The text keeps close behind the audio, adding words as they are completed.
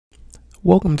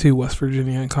Welcome to West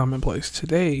Virginia and Commonplace.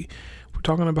 Today, we're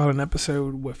talking about an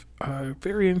episode with a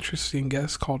very interesting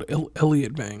guest called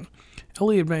Elliot Vang.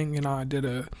 Elliot Vang and I did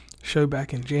a show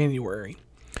back in January,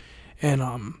 and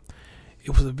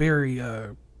it was a very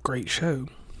great show.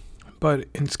 But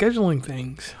in scheduling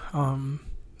things,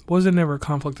 wasn't never a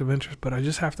conflict of interest, but I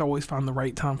just have to always find the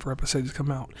right time for episodes to come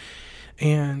out.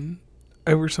 And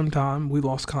over some time, we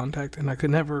lost contact, and I could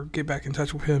never get back in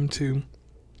touch with him to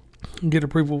get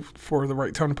approval for the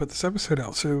right time to put this episode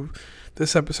out. So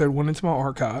this episode went into my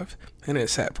archive and it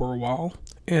sat for a while,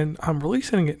 and I'm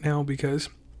releasing it now because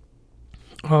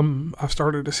I've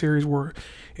started a series where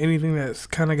anything that's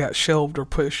kind of got shelved or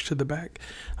pushed to the back,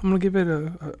 I'm going to give it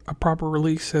a proper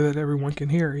release so that everyone can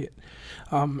hear it.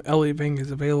 Elliot Vang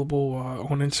is available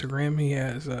on Instagram. He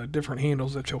has different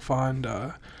handles that you'll find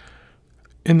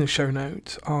in the show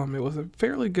notes. It was a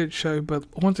fairly good show, but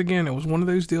once again, it was one of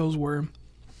those deals where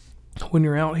when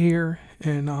you're out here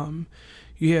and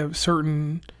you have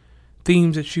certain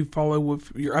themes that you follow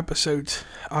with your episodes,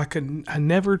 I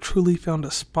never truly found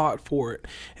a spot for it.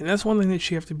 And that's one thing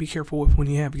that you have to be careful with when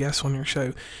you have guests on your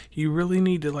show. You really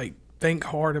need to think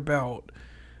hard about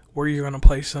where you're going to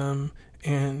place them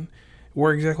and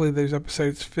where exactly those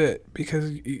episodes fit,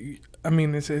 because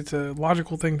it's a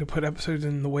logical thing to put episodes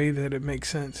in the way that it makes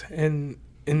sense. And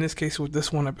in this case, with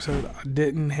this one episode, I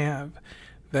didn't have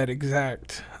that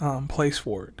exact place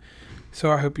for it.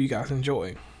 So I hope you guys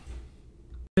enjoy.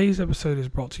 Today's episode is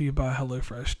brought to you by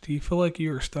HelloFresh. Do you feel like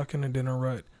you are stuck in a dinner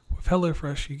rut? With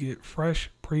HelloFresh, you get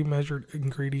fresh, pre-measured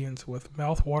ingredients with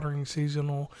mouth-watering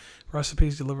seasonal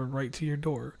recipes delivered right to your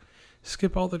door.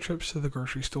 Skip all the trips to the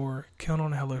grocery store. Count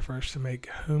on HelloFresh to make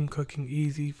home cooking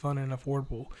easy, fun, and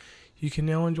affordable. You can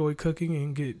now enjoy cooking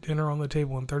and get dinner on the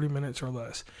table in 30 minutes or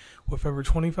less. With over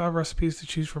 25 recipes to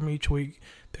choose from each week,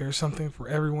 there is something for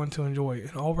everyone to enjoy,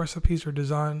 and all recipes are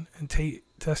designed and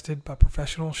tested by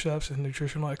professional chefs and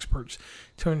nutritional experts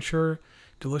to ensure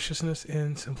deliciousness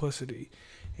and simplicity.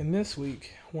 And this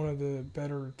week, one of the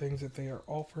better things that they are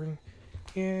offering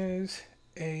is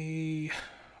a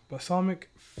balsamic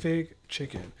fig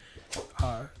chicken.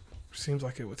 Seems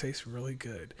like it would taste really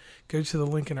good. Go to the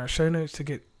link in our show notes to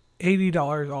get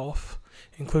 $80 off,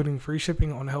 including free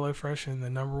shipping on HelloFresh and the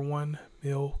 #1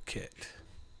 meal kit.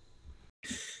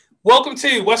 Welcome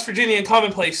to West Virginia and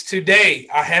Commonplace. Today,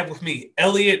 I have with me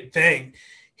Elliot Vang.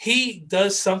 He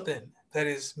does something that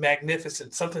is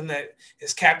magnificent, something that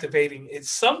is captivating. It's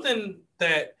something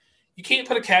that you can't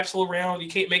put a capsule around. You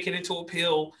can't make it into a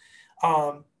pill.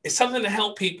 It's something to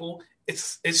help people.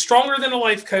 It's stronger than a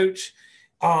life coach.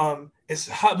 It's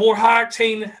more high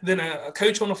octane than a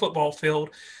coach on a football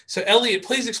field. So, Elliot,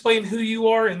 please explain who you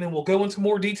are, and then we'll go into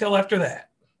more detail after that.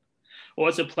 Well,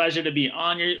 it's a pleasure to be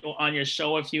on your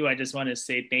show with you. I just want to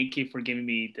say thank you for giving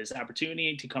me this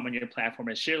opportunity to come on your platform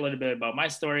and share a little bit about my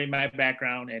story, my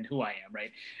background, and who I am,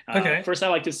 right? Okay. First, I'd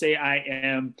like to say I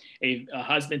am a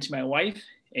husband to my wife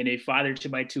and a father to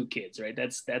my 2 kids, right?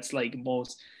 That's like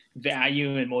most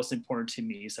value and most important to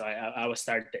me. So I will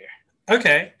start there.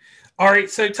 Okay. All right.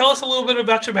 So tell us a little bit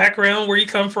about your background, where you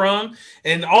come from,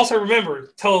 and also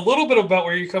remember, tell a little bit about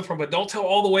where you come from, but don't tell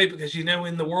all the way, because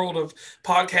in the world of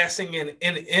podcasting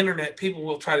and the internet, people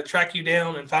will try to track you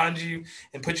down and find you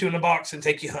and put you in a box and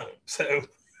take you home. So.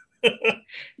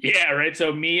 Yeah, right.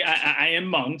 So me, I am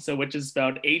Hmong, so which is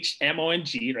spelled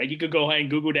Hmong, right? You could go ahead and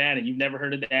Google that, and you've never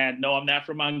heard of that. No, I'm not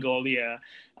from Mongolia.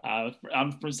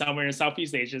 I'm from somewhere in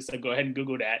Southeast Asia, so go ahead and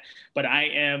Google that. But I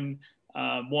am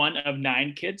one of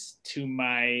 9 kids to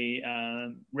my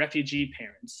refugee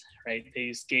parents, right? They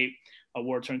escaped a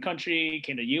war-torn country,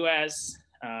 came to the U.S.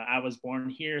 I was born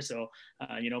here, so,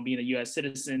 being a U.S.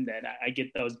 citizen, that I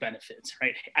get those benefits,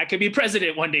 right? I could be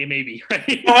president one day, maybe,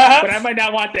 right? But I might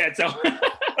not want that, so.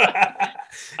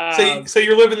 So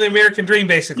you're living the American dream,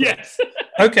 basically. Yes.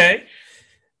 Okay.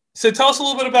 So tell us a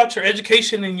little bit about your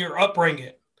education and your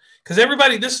upbringing. Because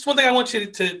everybody, this is one thing I want you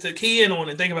to key in on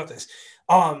and think about this.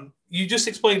 You just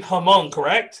explained Hmong,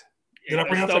 correct? Did I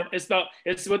pronounce it?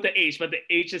 It's with the H, but the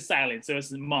H is silent, so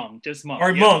it's Hmong, just Hmong. All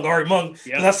right, Hmong. All right, Hmong.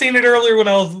 Because I seen it earlier when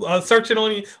I was searching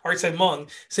on you. All right, said Hmong.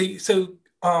 So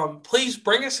please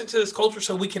bring us into this culture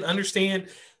so we can understand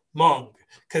Hmong,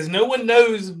 because no one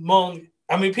knows Hmong.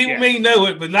 I mean, people may know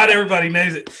it, but not everybody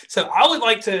knows it. So I would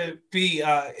like to be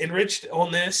enriched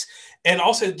on this. And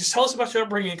also, just tell us about your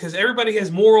upbringing, because everybody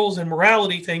has morals and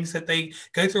morality things that they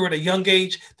go through at a young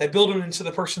age that build them into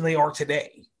the person they are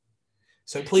today.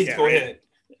 So please go ahead.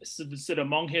 So the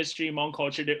Hmong history, Hmong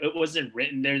culture, it wasn't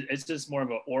written there. It's just more of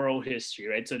an oral history,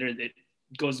 right? So it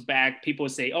goes back. People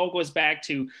say, it goes back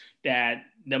to that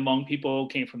the Hmong people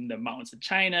came from the mountains of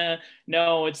China.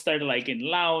 No, it started in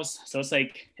Laos. So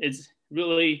it's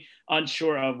really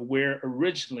unsure of where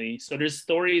originally. So there's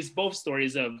stories, both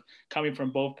stories of coming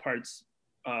from both parts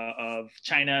of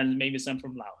China and maybe some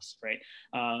from Laos, right?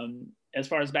 As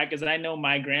far as back as I know,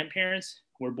 my grandparents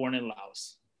were born in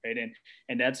Laos, right?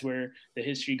 And that's where the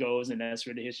history goes, and that's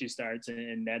where the history starts,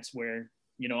 and that's where,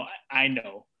 you know, I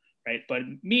know, right? But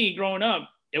me growing up,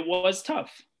 it was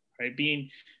tough, right? Being,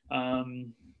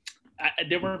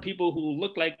 there weren't people who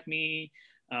looked like me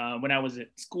when I was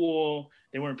at school.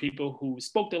 There weren't people who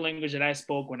spoke the language that I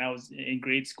spoke when I was in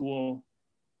grade school.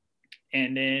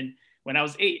 And then when I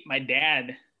was 8, my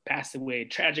dad passed away,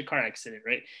 tragic car accident,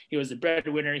 right? He was the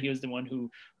breadwinner. He was the one who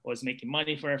was making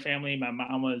money for our family. My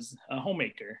mom was a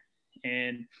homemaker.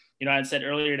 And, you know, I said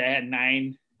earlier that I had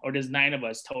 9, or there's 9 of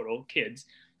us total kids,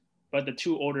 but the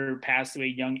 2 older passed away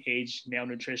young age,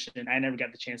 malnutrition. I never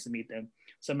got the chance to meet them.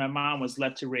 So my mom was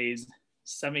left to raise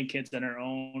 7 kids on her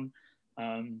own,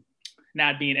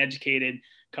 not being educated,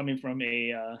 coming from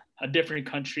a different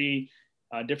country,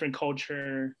 a different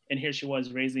culture. And here she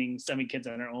was raising 7 kids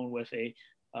on her own with a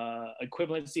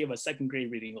equivalency of a 2nd grade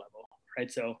reading level,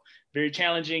 right? So very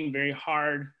challenging, very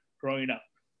hard growing up.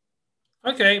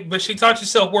 Okay, but she taught you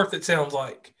self-worth, it sounds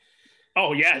like.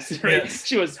 Oh, yes, right? Yes.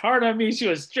 She was hard on me. She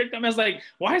was strict on me. I was like,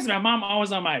 why is my mom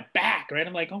always on my back, right?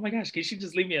 I'm like, oh my gosh, can she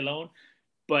just leave me alone?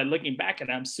 But looking back at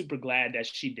it, I'm super glad that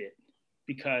she did,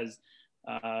 because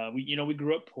we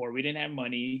grew up poor. We didn't have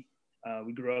money.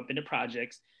 We grew up in the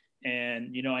projects.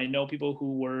 And, you know, I know people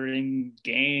who were in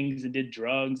gangs and did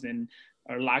drugs and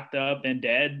are locked up and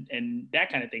dead and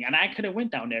that kind of thing. And I could have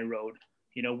went down that road,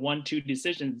 you know, 1, 2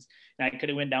 decisions, and I could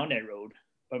have went down that road.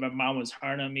 But my mom was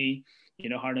hard on me, you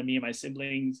know, hard on me and my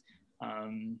siblings.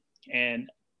 And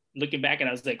looking back, and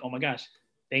I was like, oh my gosh,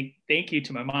 thank you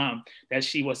to my mom that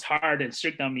she was hard and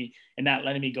strict on me and not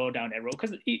letting me go down that road,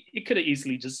 because it could have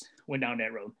easily just went down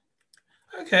that road.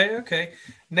 Okay.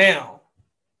 Now,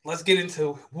 let's get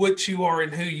into what you are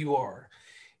and who you are.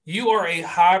 You are a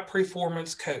high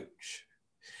performance coach.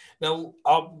 Now,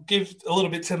 I'll give a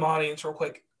little bit to my audience real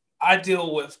quick. I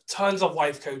deal with tons of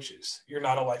life coaches. You're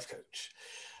not a life coach.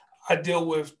 I deal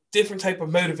with different type of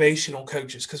motivational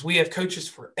coaches, because we have coaches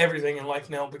for everything in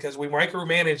life now, because we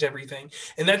micromanage everything.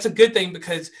 And that's a good thing,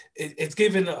 because it's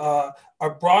given a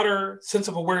broader sense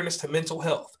of awareness to mental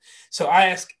health. So I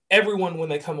ask everyone when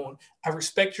they come on, I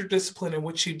respect your discipline and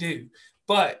what you do.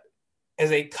 But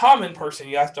as a common person,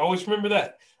 you have to always remember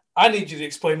that I need you to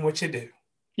explain what you do.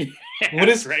 What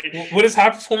is high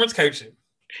performance coaching?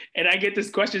 And I get this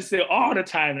question still all the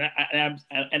time,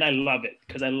 and I love it,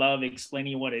 because I love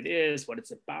explaining what it is, what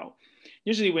it's about.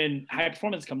 Usually when high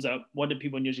performance comes up, what do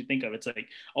people usually think of? It's like,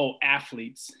 oh,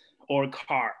 athletes or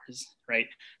cars, right?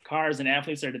 Cars and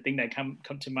athletes are the thing that come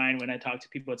to mind when I talk to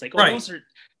people. It's like, oh, right, those are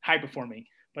high performing.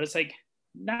 But it's like,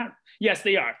 not, yes,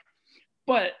 they are.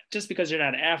 But just because you're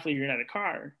not an athlete, you're not a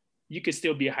car, you could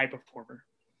still be a high performer.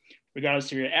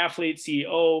 Regardless of your athlete,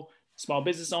 CEO, small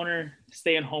business owner,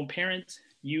 stay-at-home parent,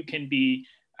 you can be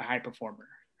a high performer,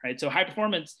 right? So high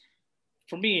performance,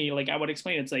 for me, like I would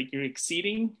explain, it's like you're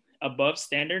exceeding above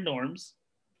standard norms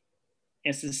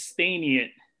and sustaining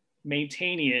it,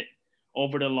 maintaining it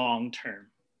over the long term,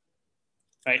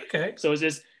 right? Okay. So it's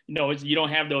just, you don't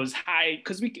have those high,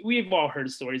 because we've all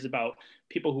heard stories about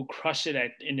people who crush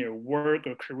it in their work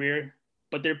or career,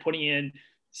 but they're putting in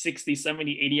 60,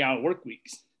 70, 80-hour work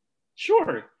weeks.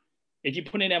 Sure, if you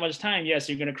put in that much time, yes,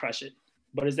 you're going to crush it.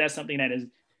 But is that something that is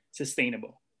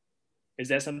sustainable? Is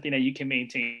that something that you can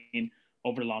maintain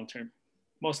over the long term?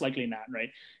 Most likely not, right?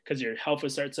 Because your health will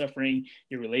start suffering,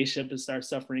 your relationship will start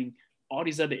suffering, all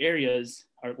these other areas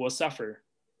will suffer,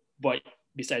 but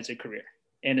besides your career.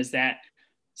 And is that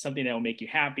something that will make you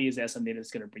happy? Is that something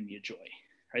that's going to bring you joy,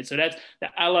 right? So that's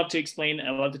I love to explain.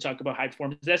 I love to talk about high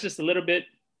performance. That's just a little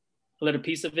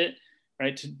piece of it,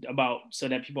 right? So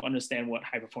that people understand what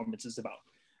high performance is about.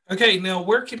 Okay, now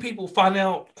where can people find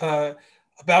out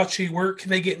about you? Where can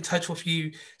they get in touch with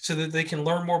you so that they can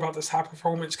learn more about this high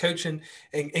performance coaching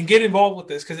and get involved with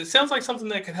this? Because it sounds like something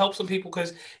that could help some people,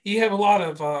 because you have a lot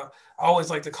of, I always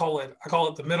like to call it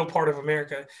the middle part of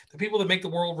America, the people that make the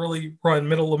world really run,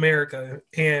 middle America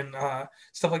and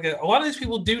stuff like that. A lot of these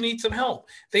people do need some help.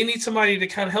 They need somebody to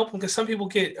kind of help them, because some people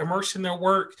get immersed in their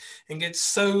work and get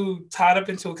so tied up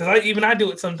into it. Because I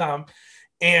do it sometimes.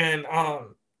 And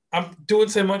I'm doing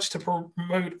so much to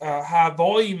promote a high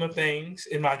volume of things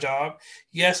in my job.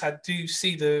 Yes, I do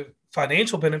see the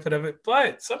financial benefit of it,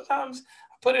 but sometimes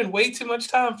I put in way too much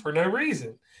time for no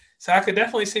reason. So I could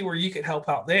definitely see where you could help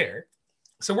out there.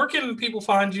 So where can people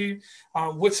find you?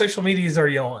 What social medias are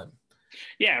you on?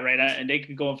 Yeah, right. And they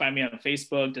can go and find me on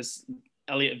Facebook, just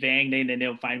Elliot Vang. Then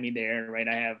they'll find me there, right?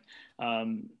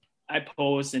 I I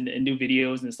post and do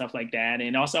videos and stuff like that.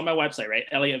 And also on my website, right?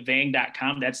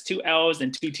 ElliotVang.com. That's 2 L's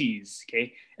and 2 T's.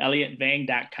 Okay.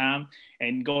 ElliotVang.com.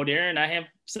 And go there. And I have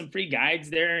some free guides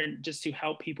there just to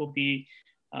help people be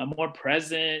more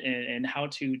present and how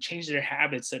to change their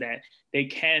habits so that they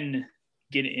can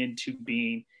get into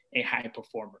being a high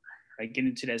performer, right? Get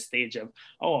into that stage of,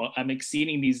 oh, I'm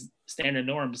exceeding these standard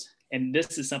norms. And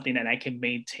this is something that I can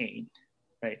maintain,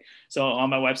 right? So on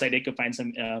my website, they could find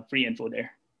some free info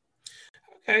there.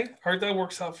 Okay, all right, that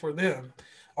works out for them.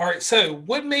 All right, so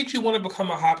what made you want to become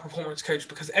a high performance coach?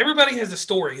 Because everybody has a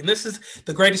story, and this is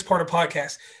the greatest part of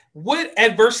podcasts. What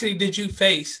adversity did you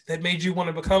face that made you want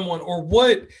to become one, or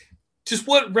what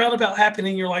roundabout happened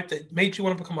in your life that made you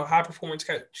want to become a high performance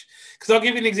coach? Because I'll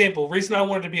give you an example. The reason I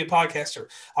wanted to be a podcaster,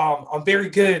 I'm very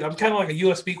good. I'm kind of like a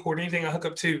USB cord. Anything I hook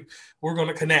up to, we're going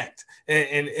to connect,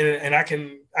 and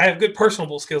I have good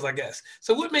personable skills, I guess.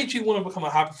 So what made you want to become a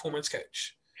high performance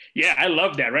coach? Yeah, I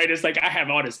love that, right? It's like I have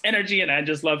all this energy and I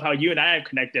just love how you and I have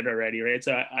connected already, right?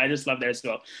 So I just love that as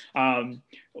well.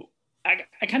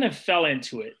 I kind of fell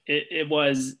into it. It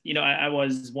was, I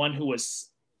was one who was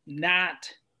not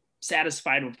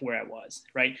satisfied with where I was,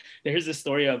 right? There's this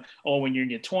story of, oh, when you're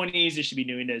in your 20s, you should be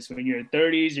doing this. When you're in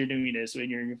 30s, you're doing this. When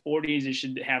you're in your 40s, you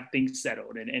should have things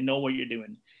settled and know what you're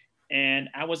doing. And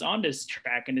I was on this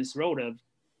track and this road of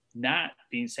not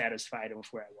being satisfied with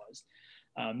where I was.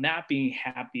 Not being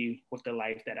happy with the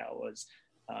life that I was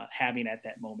having at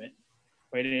that moment,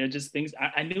 right? And it was just things,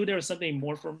 I knew there was something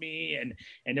more for me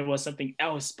and there was something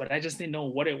else, but I just didn't know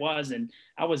what it was. And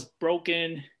I was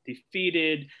broken,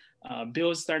 defeated,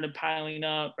 bills started piling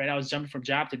up, right? I was jumping from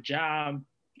job to job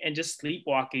and just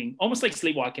sleepwalking, almost like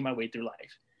sleepwalking my way through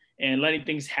life and letting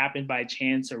things happen by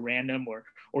chance or random or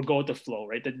go with the flow,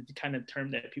 right? The kind of term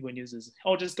that people use is,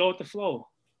 oh, just go with the flow.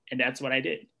 And that's what I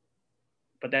did.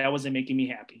 But that wasn't making me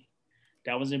happy.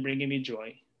 That wasn't bringing me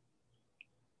joy.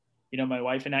 My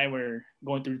wife and I were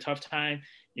going through a tough time.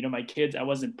 My kids, I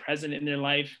wasn't present in their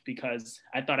life because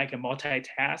I thought I could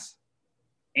multitask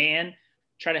and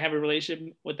try to have a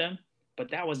relationship with them, but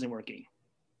that wasn't working.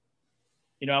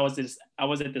 I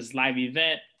was at this live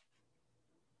event,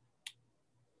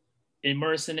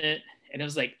 immersed in it, and it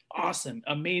was like awesome,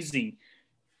 amazing.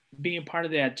 Being part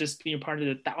of that, just being part of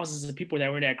the thousands of people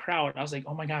that were in that crowd, I was like,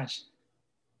 oh my gosh,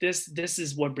 this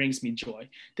is what brings me joy.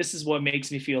 This is what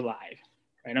makes me feel alive,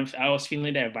 right? I was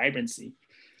feeling that vibrancy.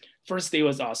 First day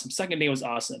was awesome. Second day was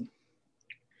awesome.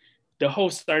 The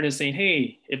host started saying,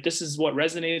 hey, if this is what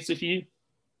resonates with you,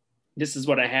 this is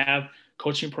what I have,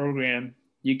 coaching program,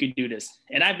 you could do this.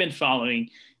 And I've been following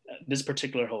this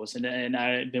particular host and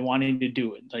I've been wanting to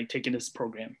do it, like taking this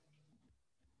program.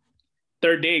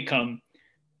 Third day come,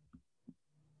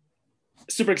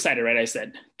 super excited, right? I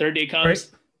said, third day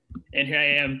comes. Right. And here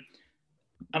I am.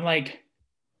 I'm like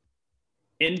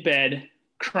in bed,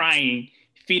 crying,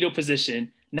 fetal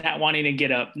position, not wanting to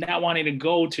get up, not wanting to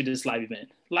go to this live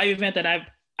event that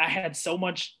I had so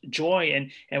much joy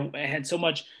and I had so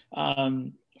much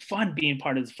fun being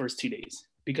part of the first 2 days,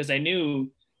 because I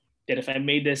knew that if I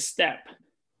made this step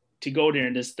to go there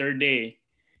in this third day,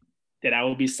 that I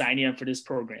would be signing up for this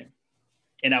program.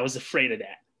 And I was afraid of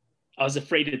that. I was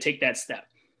afraid to take that step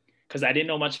because I didn't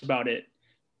know much about it.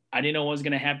 I didn't know what was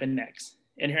going to happen next.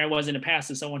 And here I was in the past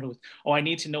as someone who, I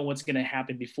need to know what's going to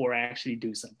happen before I actually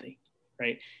do something,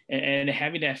 right? And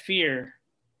having that fear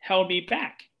held me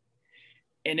back.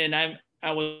 And then I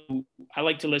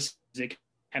like to listen to music,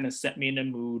 kind of set me in the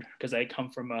mood because I come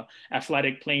from a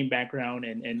athletic playing background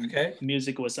and okay.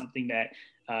 Music was something that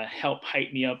helped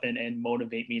hype me up and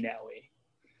motivate me that way.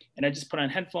 And I just put on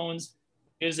headphones,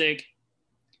 music,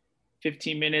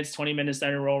 15 minutes, 20 minutes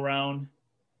started to roll around.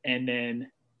 And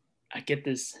then I get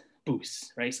this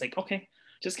boost, right? It's like, okay,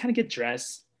 just kind of get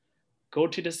dressed, go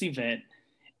to this event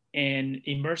and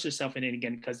immerse yourself in it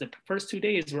again. Because the first 2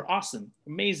 days were awesome,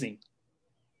 amazing.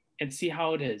 And see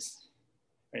how it is,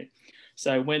 right?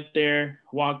 So I went there,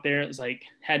 walked there. It's like,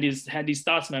 had these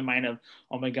thoughts in my mind of,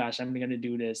 oh my gosh, I'm going to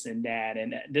do this and that.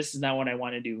 And this is not what I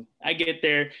want to do. I get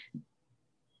there,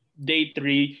 day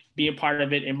 3, being part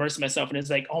of it, immerse myself. And it's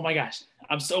like, oh my gosh,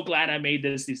 I'm so glad I made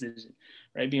this decision,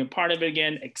 right? Being part of it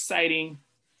again, exciting.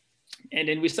 And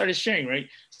then we started sharing, right?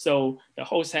 So the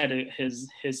host had his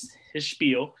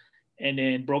spiel and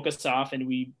then broke us off and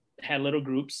we had little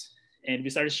groups and we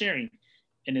started sharing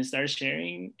and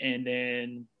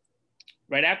then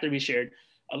right after we shared,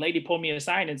 a lady pulled me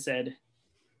aside and said,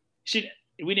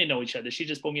 we didn't know each other. She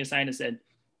just pulled me aside and said,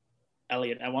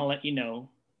 Elliot, I want to let you know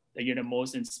that you're the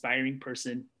most inspiring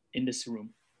person in this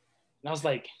room. And I was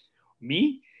like,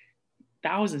 me?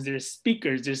 Thousands, there's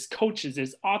speakers, there's coaches,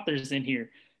 there's authors in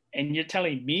here. And you're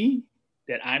telling me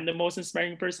that I'm the most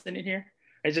inspiring person in here.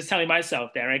 I was just telling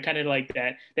myself that, right? Kind of like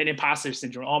that imposter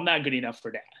syndrome. Oh, I'm not good enough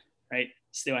for that, right?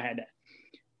 Still I had that.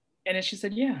 And then she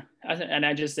said, yeah. And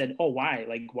I just said, oh, why?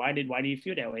 Like, why do you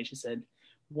feel that way? She said,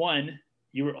 one,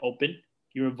 you were open,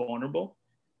 you were vulnerable,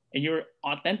 and you were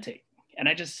authentic. And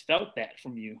I just felt that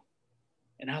from you.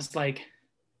 And I was like,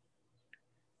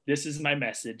 this is my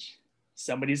message.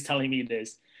 Somebody's telling me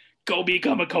this. Go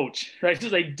become a coach, right?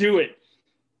 Just like, do it.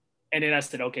 And then I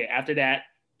said, okay. After that,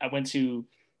 I went to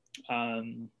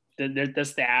the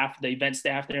staff, the event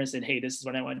staff there, and said, hey, this is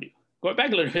what I want to do. Going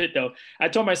back a little bit though, I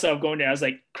told myself going there, I was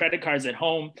like, credit cards at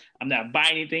home. I'm not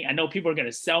buying anything. I know people are going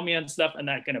to sell me on stuff. I'm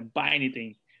not going to buy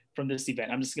anything from this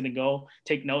event. I'm just going to go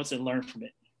take notes and learn from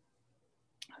it.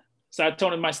 So I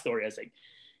told him my story. I was like,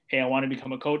 hey, I want to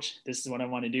become a coach. This is what I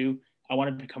want to do. I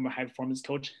want to become a high performance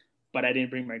coach, but I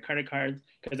didn't bring my credit cards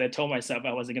because I told myself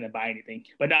I wasn't going to buy anything,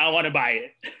 but now I want to buy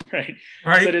it.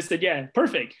 Right. So they said, yeah,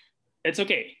 perfect. It's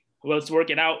okay. Well, let's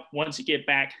work it out. Once you get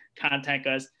back, contact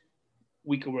us.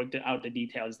 We could work out the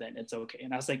details then. It's okay.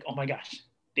 And I was like, oh my gosh,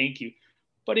 thank you.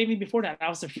 But even before that, I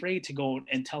was afraid to go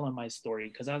and tell him my story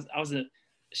because I was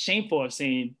shameful of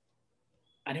saying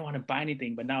I didn't want to buy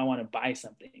anything, but now I want to buy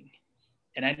something.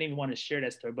 And I didn't even want to share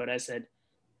that story, but I said,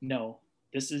 no,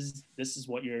 this is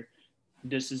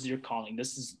your calling.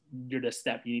 You're the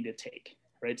step you need to take.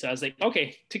 Right. So I was like,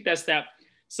 okay, took that step.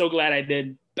 So glad I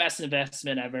did. Best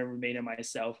investment I've ever made in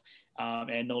myself,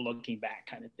 and no looking back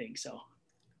kind of thing. So.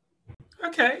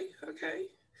 Okay.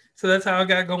 So that's how I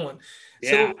got going.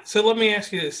 Yeah. So let me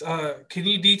ask you this. Can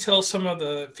you detail some of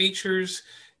the features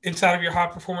inside of your high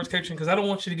performance coaching? Because I don't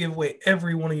want you to give away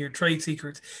every one of your trade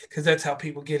secrets because that's how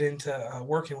people get into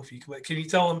working with you. But can you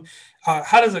tell them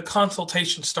how does a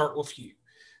consultation start with you?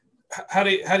 How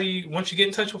do you once you get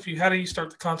in touch with you, how do you start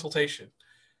the consultation?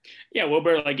 Yeah,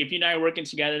 Wilbur, like if you and I are working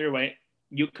together, right?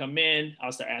 You come in,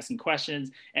 I'll start asking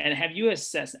questions and have you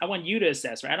assess. I want you to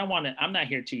assess, right? I'm not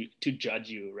here to judge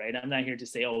you, right? I'm not here to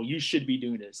say, oh, you should be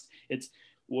doing this. It's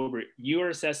Wilbur, you're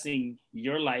assessing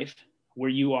your life where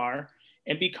you are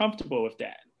and be comfortable with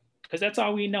that. Because that's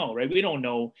all we know, right? We don't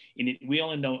know we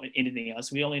only know anything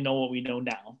else. We only know what we know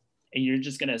now. And you're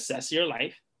just gonna assess your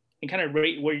life and kind of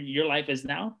rate where your life is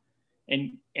now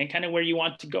and kind of where you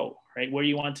want to go, right? Where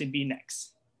you want to be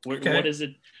next. Where is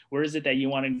it that you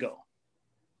want to go?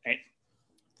 Right.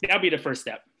 That'll be the first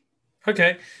step.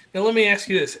 Okay. Now let me ask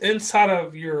you this. Inside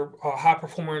of your high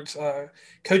performance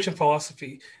coaching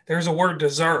philosophy, there's a word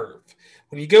deserve.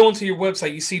 When you go onto your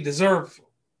website, you see deserve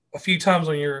a few times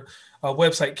on your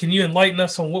website. Can you enlighten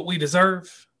us on what we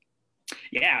deserve?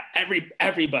 Yeah.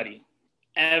 Everybody,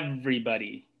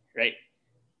 right?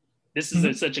 This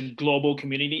is such a global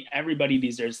community. Everybody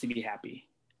deserves to be happy,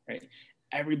 right?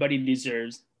 Everybody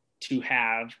deserves to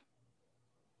have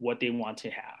what they want to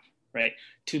have, right?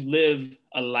 To live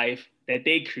a life that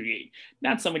they create,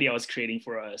 not somebody else creating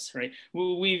for us, right?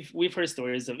 We've heard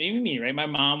stories of even me, right? My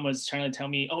mom was trying to tell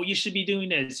me, oh, you should be doing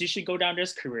this. You should go down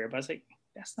this career. But I was like,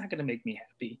 that's not going to make me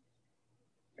happy.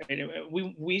 Right?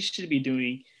 We should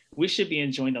be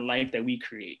enjoying the life that we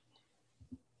create.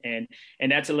 And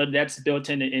that's built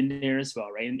in there as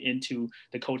well, right? Into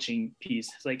the coaching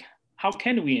piece. It's like, how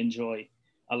can we enjoy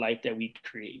a life that we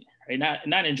create, right?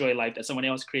 Not enjoy a life that someone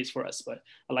else creates for us, but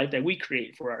a life that we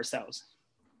create for ourselves.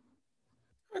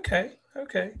 Okay.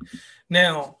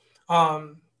 Now,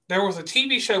 there was a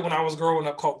TV show when I was growing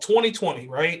up called 2020,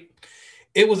 right?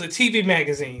 It was a TV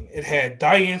magazine. It had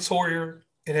Diane Sawyer,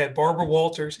 it had Barbara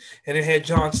Walters, and it had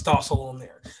John Stossel on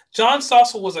there. John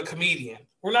Stossel was a comedian.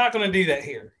 We're not going to do that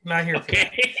here. I'm not here for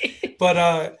that.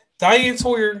 But Diane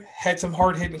Sawyer had some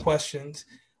hard-hitting questions.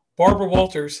 Barbara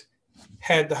Walters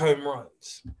had the home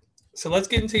runs. So let's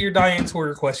get into your Diane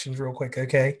Sawyer questions real quick,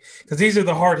 okay? Because these are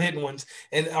the hard-hitting ones.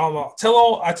 And I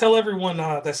tell everyone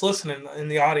that's listening in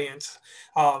the audience,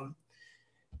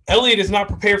 Elliot is not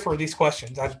prepared for these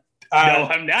questions. No,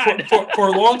 I'm not. for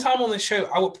a long time on this show,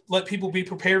 I would let people be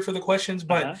prepared for the questions,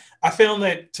 but I found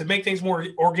that to make things more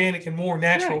organic and more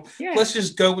natural, let's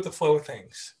just go with the flow of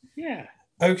things. Yeah.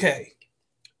 Okay.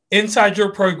 Inside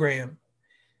your program,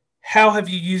 how have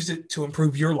you used it to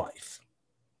improve your life?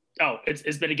 Oh,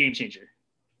 it's been a game changer.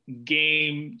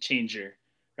 Game changer,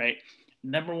 right?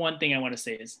 Number one thing I want to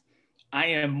say is I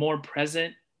am more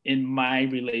present in my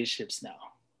relationships now,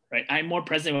 right? I'm more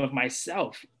present with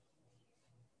myself,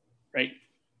 right?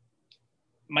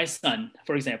 My son,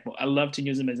 for example, I love to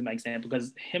use him as my example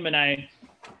because him and I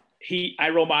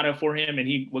role model for him and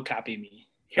he would copy me.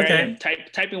 Here I am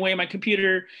typing away on my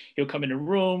computer. He'll come in the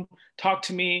room, talk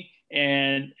to me,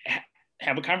 and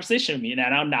have a conversation with me. And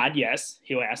I'll nod yes.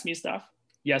 He'll ask me stuff.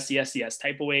 Yes.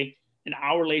 Type away. An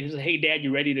hour later, he's like, hey, Dad,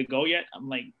 you ready to go yet? I'm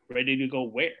like, ready to go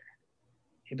where?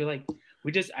 He'd be like,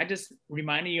 I just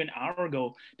reminded you an hour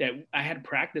ago that I had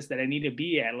practice that I need to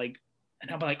be at. Like,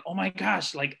 and I'm like, oh my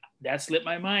gosh, like that slipped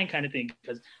my mind kind of thing.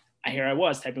 Because here I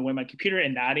was typing away my computer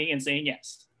and nodding and saying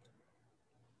yes.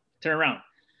 Turn around.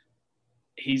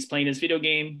 He's playing his video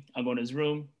game. I'll go in his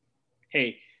room.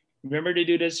 Hey, remember to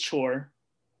do this chore,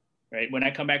 right? When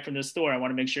I come back from the store, I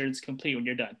want to make sure it's complete when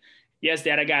you're done. Yes,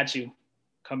 Dad, I got you.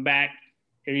 Come back.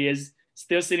 Here he is,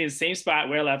 still sitting in the same spot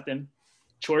where I left him.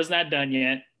 Chore's not done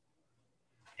yet.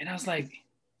 And I was like,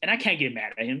 and I can't get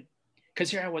mad at him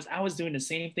because here I was doing the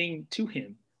same thing to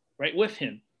him, right? With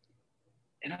him.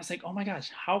 And I was like, oh my gosh,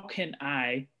 how can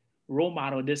I role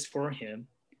model this for him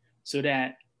so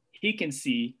that he can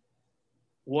see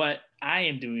what I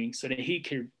am doing so that he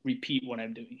can repeat what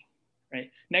I'm doing, right?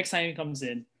 Next time he comes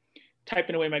in,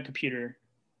 typing away my computer,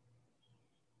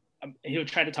 he'll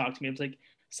try to talk to me. I'm like,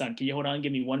 son, can you hold on?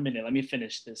 Give me 1 minute. Let me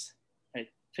finish this, right?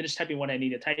 Finish typing what I need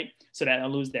to type so that I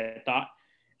lose that thought.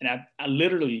 And I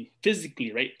literally,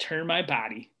 physically, right, turn my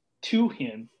body to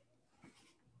him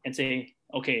and say,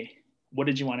 okay, what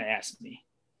did you want to ask me?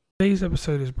 Today's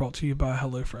episode is brought to you by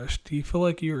HelloFresh. Do you feel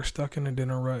like you are stuck in a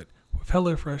dinner rut? With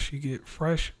HelloFresh, you get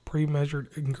fresh, pre-measured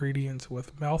ingredients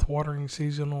with mouth-watering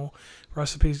seasonal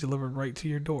recipes delivered right to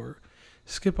your door.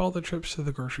 Skip all the trips to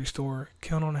the grocery store.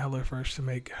 Count on HelloFresh to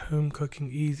make home cooking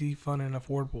easy, fun, and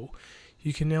affordable.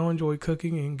 You can now enjoy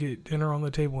cooking and get dinner on the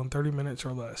table in 30 minutes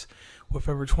or less. With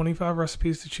over 25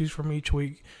 recipes to choose from each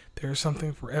week, there is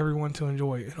something for everyone to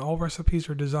enjoy, and all recipes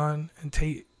are designed and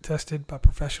tested by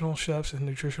professional chefs and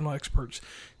nutritional experts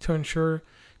to ensure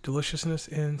deliciousness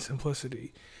and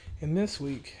simplicity. And this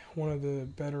week, one of the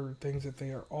better things that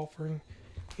they are offering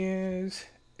is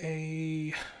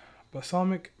a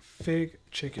balsamic fig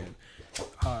chicken.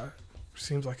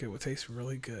 Seems like it would taste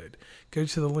really good. Go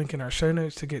to the link in our show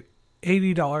notes to get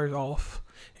 $80 off,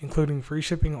 including free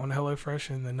shipping on HelloFresh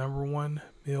and the #1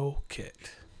 meal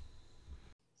kit.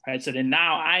 All right, so then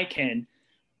now I can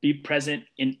be present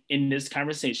in this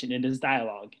conversation, in this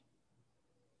dialogue,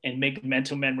 and make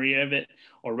mental memory of it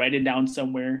or write it down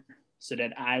somewhere so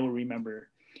that I will remember.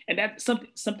 And that's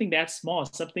something that small,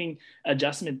 something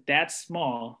adjustment that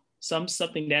small,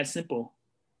 something that simple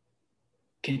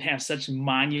can have such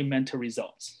monumental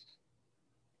results.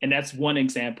 And that's one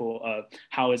example of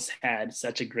how it's had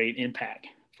such a great impact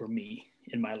for me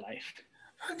in my life.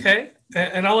 Okay.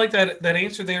 And I like that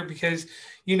answer there because,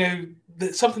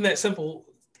 something that simple,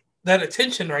 that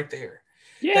attention right there.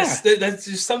 Yeah. That's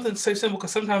just something so simple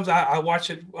because sometimes I watch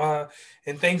it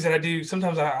and things that I do.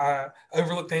 Sometimes I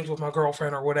overlook things with my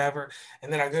girlfriend or whatever.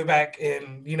 And then I go back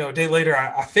and, a day later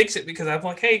I fix it because I'm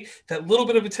like, hey, that little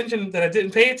bit of attention that I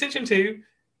didn't pay attention to,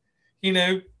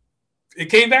 it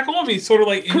came back on me, sort of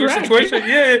like in your situation.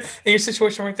 Yeah, in your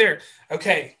situation right there.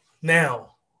 Okay,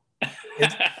 now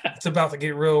it's about to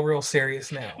get real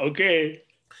serious now. Okay.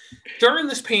 During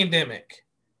this pandemic,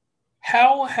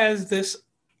 how has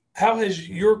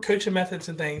your coaching methods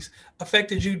and things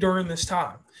affected you during this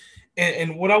time?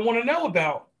 And what I want to know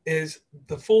about is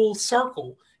the full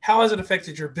circle. How has it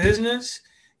affected your business,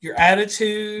 your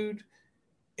attitude,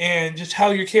 and just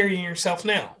how you're carrying yourself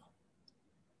now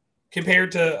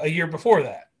compared to a year before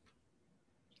that?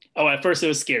 Oh, at first it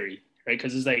was scary, right?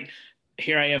 Because it's like,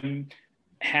 here I am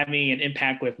having an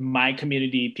impact with my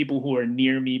community, people who are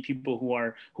near me, people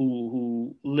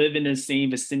who live in the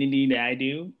same vicinity that I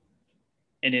do.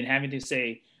 And then having to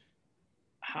say,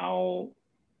 how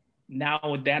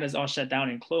now that is all shut down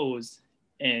and closed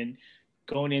and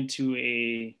going into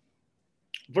a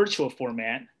virtual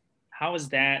format, how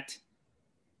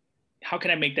can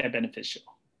I make that beneficial?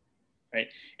 Right.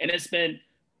 And it's been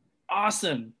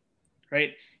awesome.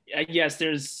 Right. Yes,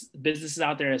 there's businesses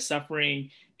out there that are suffering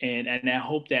and I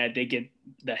hope that they get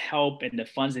the help and the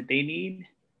funds that they need.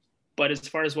 But as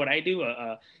far as what I do,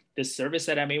 the service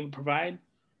that I'm able to provide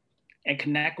and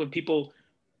connect with people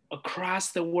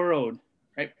across the world,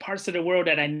 right? Parts of the world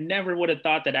that I never would have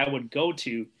thought that I would go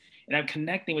to. And I'm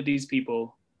connecting with these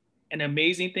people. And the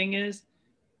amazing thing is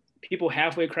people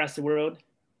halfway across the world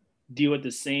deal with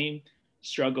the same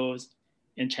struggles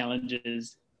and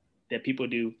challenges that people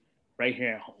do right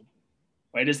here at home,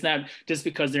 right? It's not just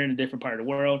because they're in a different part of the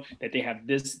world that they have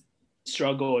this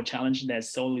struggle or challenge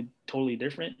that's totally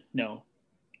different. No,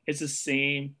 it's the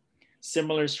same,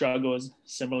 similar struggles,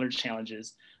 similar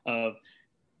challenges of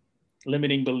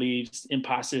limiting beliefs,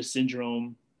 imposter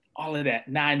syndrome, all of that,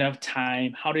 not enough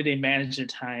time. How do they manage their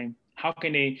time? How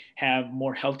can they have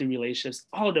more healthy relationships?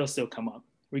 All of those still come up,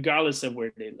 regardless of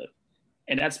where they live.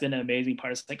 And that's been an amazing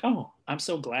part. It's like, oh, I'm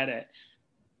so glad that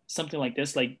something like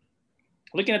this, like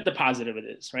looking at the positive of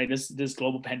this, right? This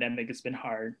global pandemic has been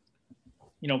hard.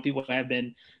 People have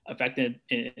been affected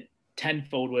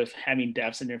tenfold with having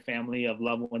deaths in their family of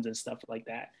loved ones and stuff like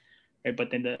that, right?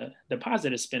 But then the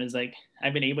positive spin is like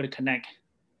I've been able to connect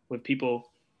with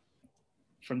people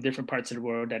from different parts of the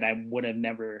world that I would have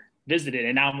never visited,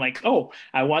 and now I'm like, oh,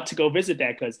 I want to go visit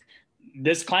that because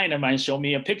this client of mine showed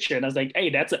me a picture, and I was like,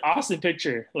 hey, that's an awesome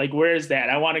picture. Like, where is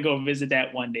that? I want to go visit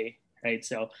that one day, right?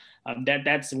 So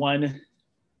that's one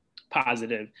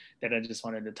positive that I just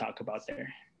wanted to talk about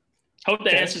there. Hope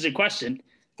that answers your question.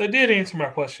 That did answer my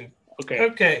question. Okay.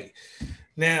 Okay.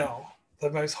 Now, the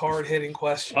most hard-hitting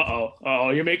question. Oh,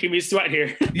 you're making me sweat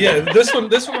here. Yeah, this one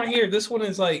right here. This one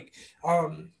is like,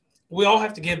 we all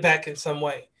have to give back in some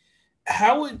way.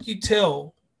 How would you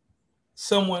tell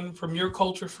someone from your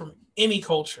culture, from any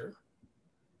culture,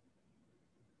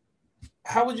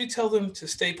 how would you tell them to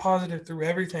stay positive through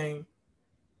everything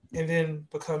and then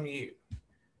become you?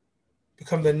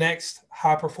 Become the next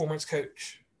high-performance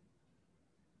coach?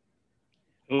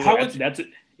 Ooh, that's a good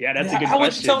question. How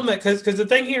would you tell them that? Because the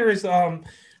thing here is,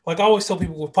 like I always tell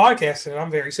people with podcasting, I'm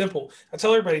very simple. I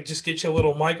tell everybody, just get you a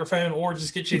little microphone or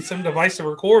just get you some device to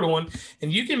record on,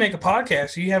 and you can make a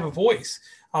podcast. You have a voice.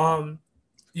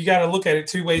 You got to look at it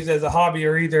two ways, as a hobby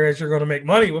or either as you're going to make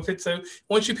money with it. So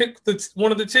once you pick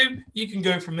one of the two, you can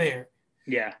go from there.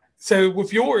 Yeah. So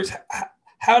with yours,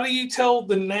 how do you tell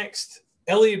the next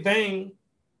Elliot Vang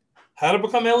how to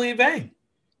become Elliot Vang?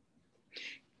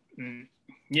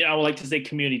 Yeah, I would like to say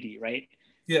community, right?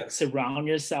 Yeah. Surround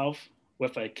yourself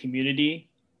with a community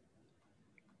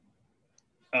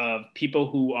of people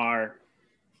who are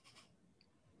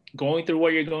going through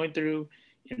what you're going through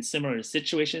in similar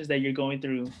situations that you're going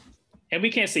through. And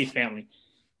we can't say family,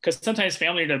 because sometimes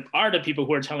family are the people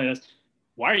who are telling us,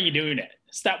 why are you doing that?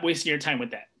 Stop wasting your time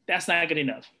with that. That's not good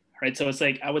enough, right? So it's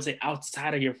like, I would say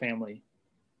outside of your family,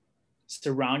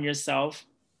 surround yourself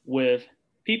with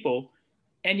people.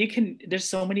 And there's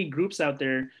so many groups out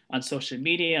there on social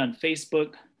media, on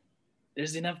Facebook.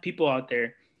 There's enough people out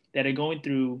there that are going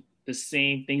through the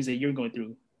same things that you're going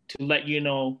through to let you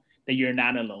know that you're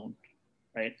not alone,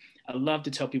 right? I love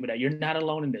to tell people that you're not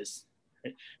alone in this.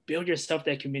 Right? Build yourself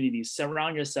that community.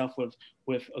 Surround yourself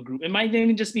with a group. It might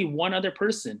even just be one other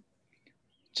person,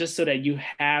 just so that you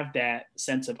have that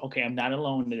sense of, okay, I'm not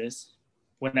alone in this.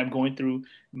 When I'm going through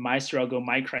my struggle,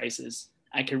 my crisis,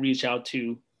 I can reach out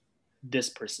to this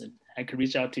person. I could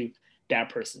reach out to that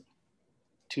person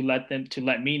to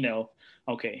let me know,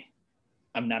 okay,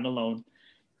 I'm not alone.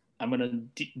 I'm going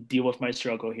to deal with my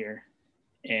struggle here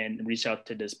and reach out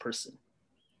to this person,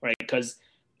 right? Because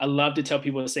I love to tell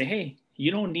people to say, hey, you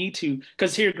don't need to,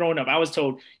 because here growing up, I was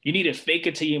told you need to fake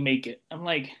it till you make it. I'm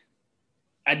like,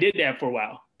 I did that for a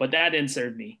while, but that didn't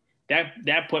serve me.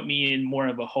 That put me in more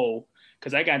of a hole,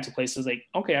 because I got to places like,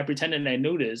 okay, I pretended I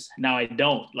knew this. Now I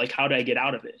don't. Like, how do I get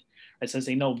out of it? I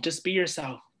say, no, just be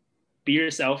yourself. Be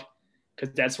yourself,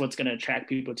 because that's what's going to attract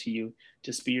people to you.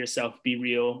 Just be yourself, be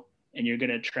real, and you're going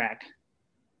to attract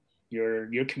your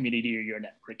community or your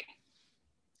network.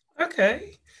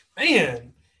 Okay.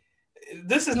 Man,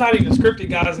 this is not even scripted,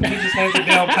 guys, and he just has it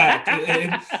down packed.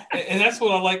 And that's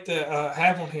what I like to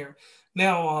have on here.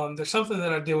 Now, there's something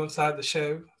that I do inside the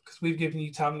show, because we've given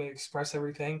you time to express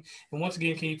everything. And once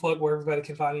again, can you plug where everybody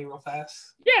can find you real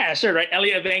fast? Yeah, sure, right.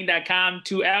 ElliotVang.com,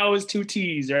 2 L's, 2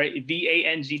 T's, right?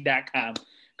 VANG.com.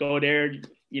 Go there,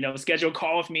 schedule a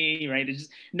call with me, right? It's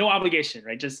just no obligation,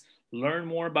 right? Just learn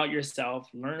more about yourself,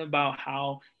 learn about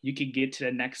how you can get to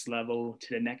the next level,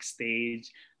 to the next stage,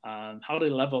 how to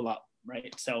level up,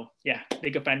 right? So yeah,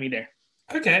 they can find me there.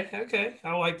 Okay.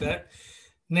 I like that.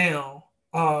 Now,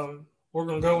 we're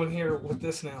going to go in here with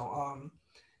this now.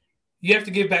 You have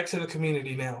to give back to the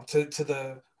community now, to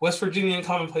the West Virginia and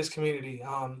Commonplace community.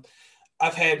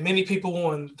 I've had many people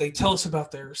on, they tell us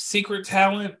about their secret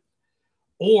talent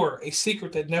or a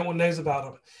secret that no one knows about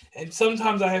them. And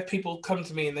sometimes I have people come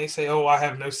to me and they say, oh, I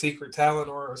have no secret talent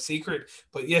or a secret.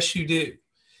 But yes, you do.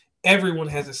 Everyone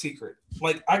has a secret.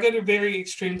 Like, I go to very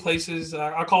extreme places.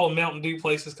 I call them Mountain Dew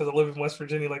places because I live in West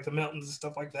Virginia, like the mountains and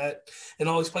stuff like that, and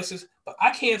all these places. But I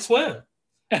can't swim.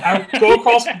 I go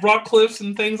across rock cliffs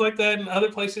and things like that, and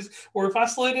other places where if I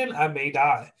slid in, I may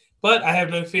die. But I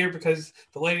have no fear, because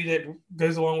the lady that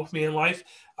goes along with me in life,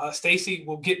 Stacy,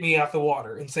 will get me out the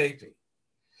water and save me.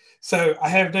 So I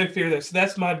have no fear there. So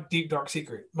that's my deep, dark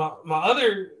secret. My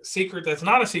other secret that's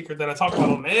not a secret that I talk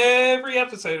about on every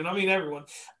episode, and I mean everyone,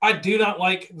 I do not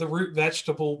like the root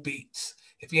vegetable beets.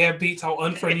 If you have beets, I'll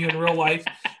unfriend you in real life.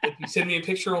 If you send me a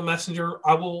picture on Messenger,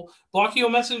 I will block you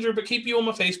on Messenger, but keep you on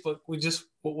my Facebook.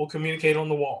 We'll communicate on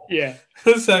the wall. Yeah.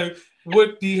 So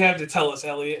what do you have to tell us,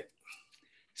 Elliot?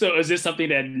 So is this something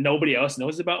that nobody else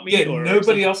knows about me, Yeah, or nobody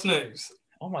something? else knows.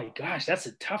 Oh my gosh, that's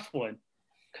a tough one.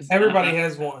 Because Everybody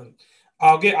has one.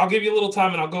 I'll give you a little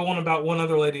time and I'll go on about one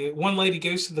other lady. One lady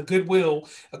goes to the Goodwill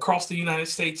across the United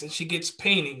States and she gets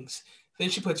paintings.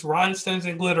 Then she puts rhinestones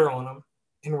and glitter on them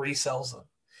and resells them.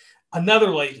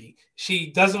 Another lady,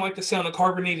 she doesn't like the sound of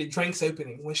carbonated drinks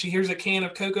opening. When she hears a can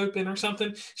of Coke open or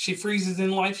something, she freezes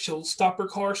in life. She'll stop her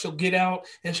car, she'll get out,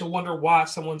 and she'll wonder why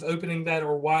someone's opening that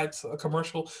or why it's a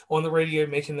commercial on the radio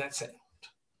making that sound.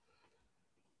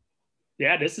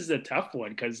 yeah, this is a tough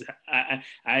one because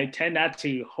I tend not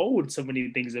to hold so many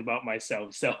things about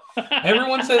myself. So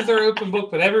Everyone says they're open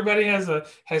book, but everybody has oh,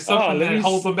 something that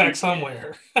holds them back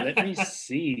somewhere. let me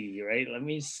see, right? Let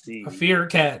me see. A fear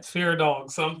of cats, fear of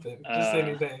dogs, something, just Uh,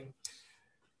 anything.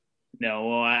 no,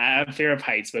 well, I have fear of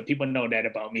heights, but people know that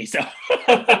about me. So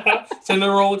So no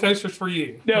roller coasters for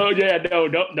you. no, yeah,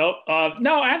 no.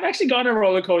 I've actually gone on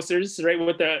roller coasters, right?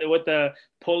 With the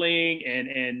pulling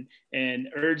and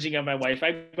urging of my wife.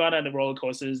 I've gone on the roller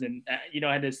coasters, and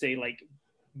I had to say like,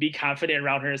 be confident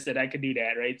around her so that I could do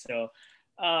that, right? So,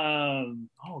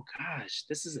 oh gosh,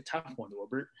 this is a tough one,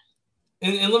 Robert.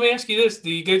 And let me ask you this: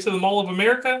 do you go to the Mall of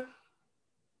America?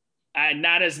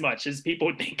 Not as much as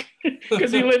people think,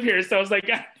 because you live here. So I was like,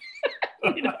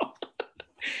 you know,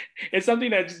 it's something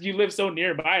that just, you live so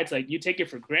nearby. It's like you take it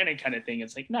for granted, kind of thing.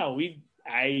 It's like no,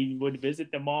 I would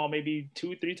visit the mall maybe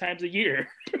 2-3 times a year.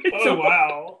 Oh So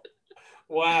wow,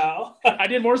 wow. I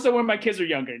did more so when my kids were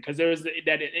younger because there was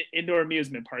that indoor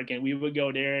amusement park, and we would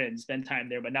go there and spend time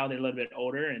there. But now they're a little bit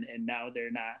older, and now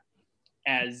they're not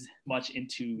as much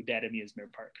into that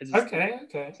amusement park. Okay.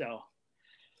 So,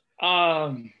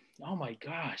 oh my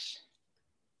gosh,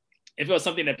 if it was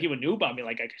something that people knew about me,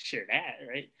 like I could share that,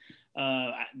 right?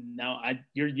 No,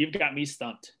 you've got me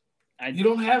stumped. You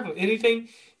don't have anything.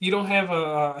 You don't have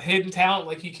a hidden talent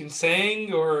like you can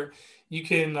sing or you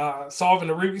can solve a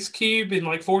Rubik's cube in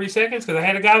like 40 seconds. Because I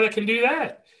had a guy that can do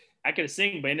that. I could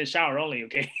sing, but in the shower only.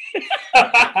 Okay.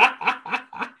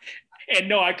 And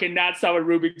no, I cannot solve a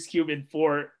Rubik's cube in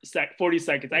 40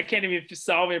 seconds. I can't even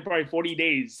solve it in probably 40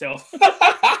 days. So.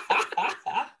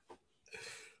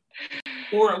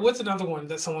 Or what's another one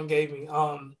that someone gave me?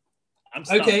 I'm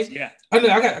stumped, okay. Yeah. I know.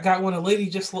 I got one. A lady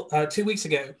just 2 weeks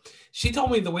ago. She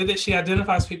told me the way that she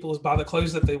identifies people is by the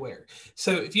clothes that they wear.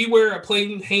 So if you wear a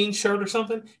plain Hanes shirt or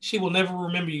something, she will never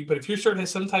remember you. But if your shirt has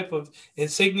some type of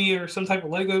insignia or some type of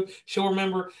logo, she'll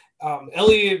remember.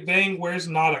 Elliot Vang wears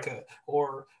Nautica,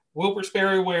 or Wilbur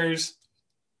Sperry wears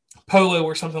Polo,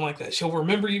 or something like that. She'll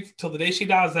remember you till the day she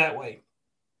dies that way.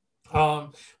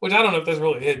 Which I don't know if that's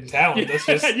really a hidden talent. That's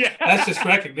just that's just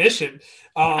recognition.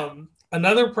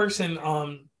 Another person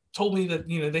told me that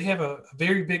they have a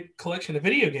very big collection of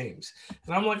video games,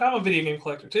 and I'm like, I'm a video game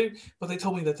collector too, but they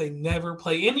told me that they never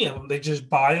play any of them. They just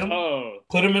buy them,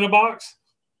 put them in a box,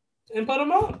 and put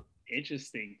them on.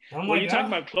 Interesting. When you talk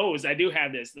about clothes, I do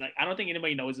have this. Like, I don't think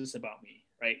anybody knows this about me,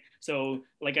 right? So,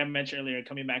 like I mentioned earlier,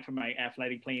 coming back from my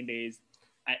athletic playing days,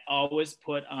 I always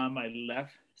put on my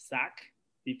left sock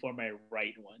before my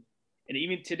right one. And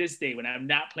even to this day, when I'm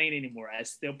not playing anymore, I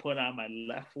still put on my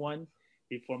left one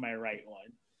before my right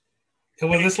one. And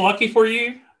was this lucky for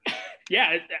you?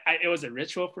 Yeah, it was a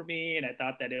ritual for me, and I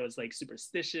thought that it was like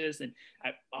superstitious, and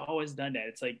I've always done that.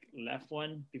 It's like left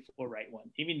one before right one,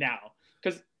 even now.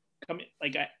 Because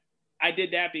I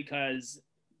did that because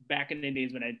back in the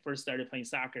days when I first started playing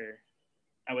soccer,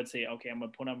 I would say, okay, I'm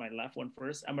going to put on my left one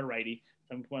first. I'm a righty.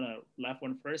 So I'm going to left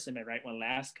one first and my right one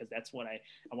last because that's what I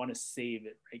want to save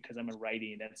it, right? Because I'm a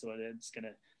righty, and that's what it's going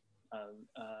to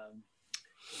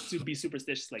be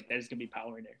superstitious. Like there's going to be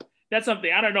power in there. That's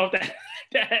something, I don't know if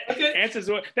that answers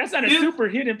what, that's not a super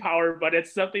hidden power, but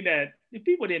it's something that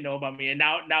people didn't know about me, and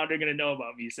now they're going to know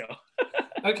about me, so.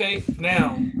 Okay,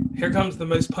 now, here comes the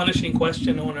most punishing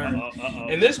question on earth.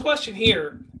 And this question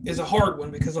here is a hard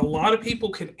one because a lot of people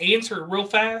can answer it real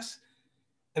fast,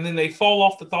 and then they fall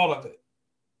off the thought of it.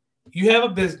 You have a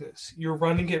business. You're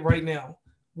running it right now.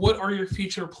 What are your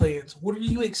future plans? What are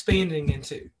you expanding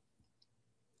into?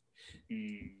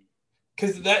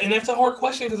 That's a hard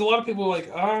question because a lot of people are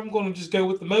like, I'm going to just go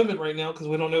with the moment right now because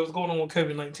we don't know what's going on with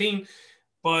COVID-19.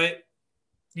 But,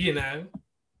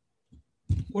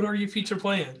 what are your future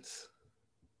plans?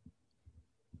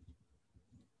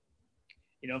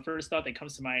 First thought that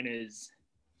comes to mind is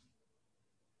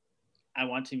I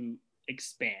want to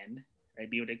expand, right?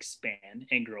 Be able to expand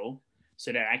and grow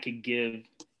so that I could give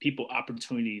people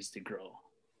opportunities to grow,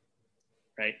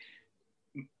 right?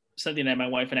 Something that my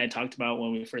wife and I talked about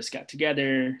when we first got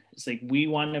together. It's like, we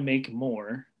want to make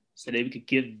more so that we could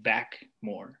give back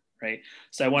more, right?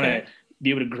 So I want to be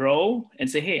able to grow and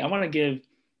say, hey, I want to give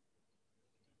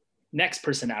next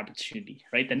person opportunity,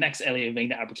 right? The next Elliott Vang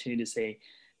the opportunity to say,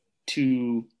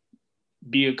 to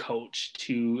be a coach,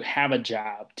 to have a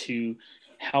job, to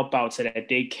help out so that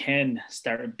they can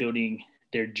start building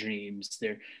their dreams,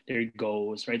 their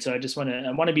goals, right? So I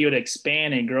want to be able to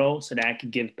expand and grow so that I can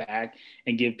give back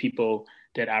and give people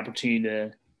that opportunity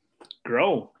to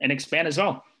grow and expand as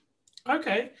well.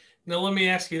 Okay. Now let me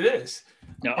ask you this.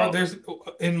 No, Are there's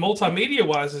in multimedia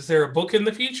wise, is there a book in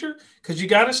the future? Because you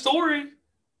got a story.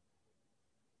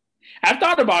 I've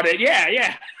thought about it.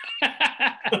 Yeah.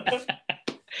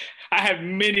 I have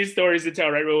many stories to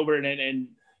tell, right, Robert? And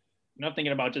I'm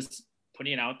thinking about just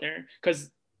putting it out there.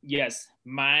 Because yes,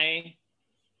 one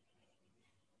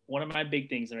of my big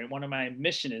things, right? One of my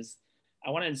mission is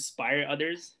I want to inspire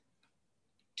others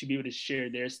to be able to share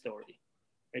their story,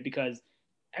 right? Because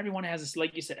everyone has this,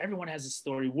 like you said, everyone has a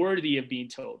story worthy of being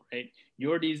told, right?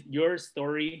 Your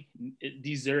story, it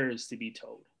deserves to be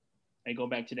told. I go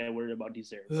back to that word about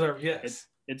deserve. Yes.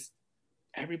 It's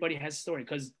everybody has a story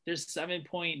because there's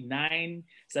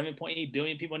 7.8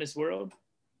 billion people in this world.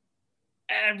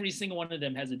 Every single one of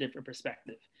them has a different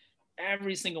perspective.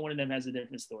 Every single one of them has a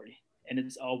different story, and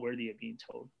it's all worthy of being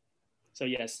told. So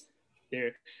yes,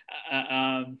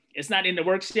 it's not in the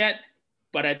works yet,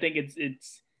 but I think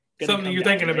it's something you're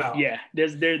thinking about. Yeah,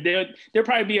 there'll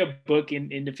probably be a book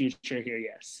in the future here.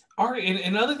 Yes. All right, and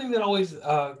another thing that always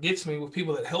gets me with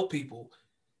people that help people,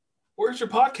 where's your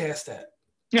podcast at?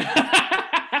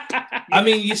 I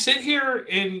mean, you sit here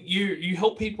and you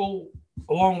help people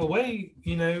along the way,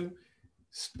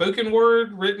 spoken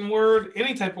word, written word,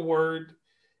 any type of word,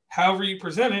 however you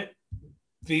present it,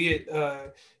 be it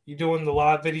you doing the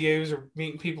live videos or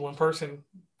meeting people in person,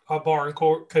 barring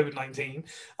COVID-19.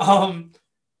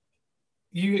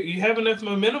 You have enough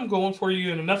momentum going for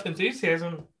you and enough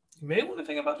enthusiasm. You may want to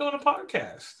think about doing a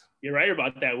podcast. You're right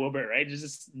about that, Wilbert, right?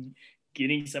 Just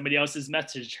getting somebody else's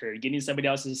message heard, getting somebody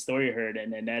else's story heard.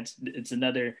 And it's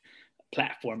another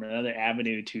platform, another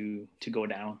avenue to go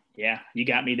down. Yeah, you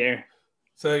got me there.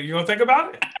 So you want to think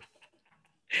about it?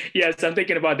 Yes, I'm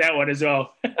thinking about that one as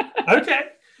well. Okay.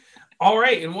 All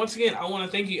right. And once again, I want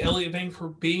to thank you, Elliott Vang, for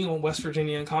being on West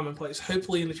Virginia Uncommonplace.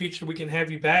 Hopefully in the future we can have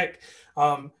you back.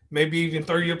 Maybe even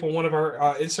throw you up on one of our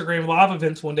Instagram live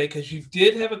events one day, because you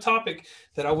did have a topic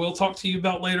that I will talk to you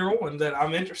about later on that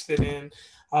I'm interested in.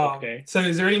 Okay. So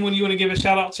is there anyone you want to give a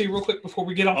shout out to real quick before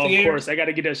we get off the air? Of course. I got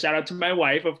to give a shout out to my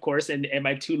wife, of course, and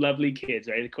my two lovely kids,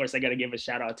 right? Of course, I got to give a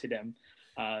shout out to them.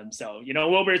 So,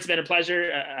 Wilbur, it's been a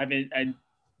pleasure. I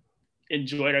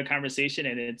enjoyed our conversation,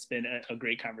 and it's been a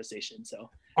great conversation. So,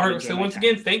 all right. So once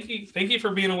again, thank you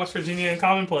for being in West Virginia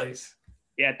Uncommonplace.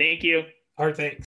 Yeah, thank you. All right, thanks.